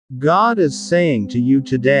God is saying to you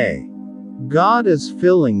today. God is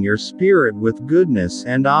filling your spirit with goodness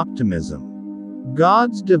and optimism.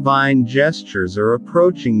 God's divine gestures are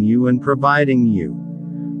approaching you and providing you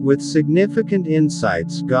with significant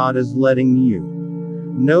insights. God is letting you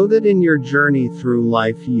know that in your journey through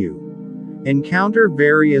life you encounter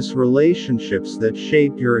various relationships that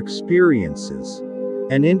shape your experiences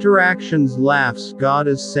and interactions. Laughs. God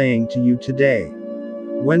is saying to you today,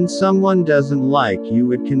 when someone doesn't like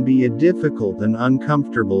you, it can be a difficult and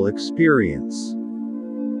uncomfortable experience.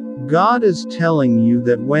 God is telling you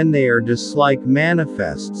that when they are disliked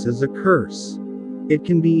manifests as a curse, it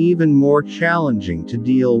can be even more challenging to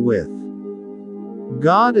deal with.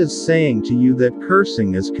 God is saying to you that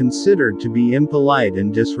cursing is considered to be impolite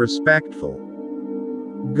and disrespectful.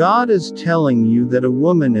 God is telling you that a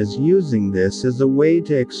woman is using this as a way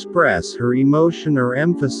to express her emotion or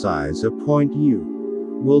emphasize a point. You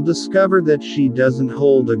will discover that she doesn't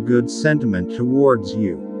hold a good sentiment towards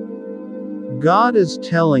you. God is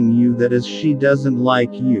telling you that as she doesn't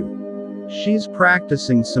like you, she's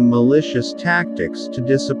practicing some malicious tactics to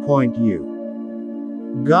disappoint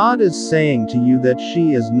you. God is saying to you that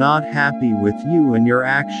she is not happy with you and your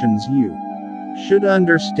actions. You should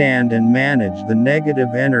understand and manage the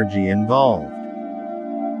negative energy involved.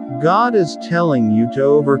 God is telling you to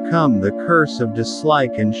overcome the curse of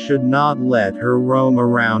dislike and should not let her roam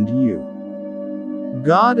around you.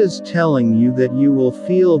 God is telling you that you will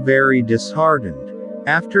feel very disheartened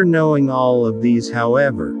after knowing all of these.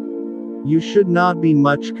 However, you should not be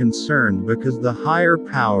much concerned because the higher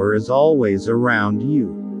power is always around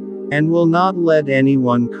you and will not let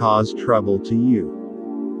anyone cause trouble to you.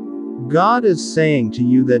 God is saying to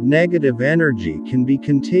you that negative energy can be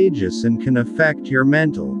contagious and can affect your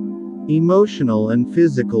mental, emotional and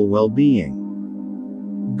physical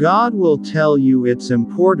well-being. God will tell you it's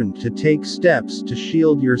important to take steps to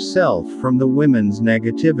shield yourself from the women's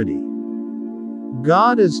negativity.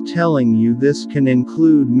 God is telling you this can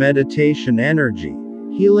include meditation, energy,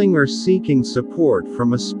 healing or seeking support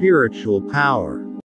from a spiritual power.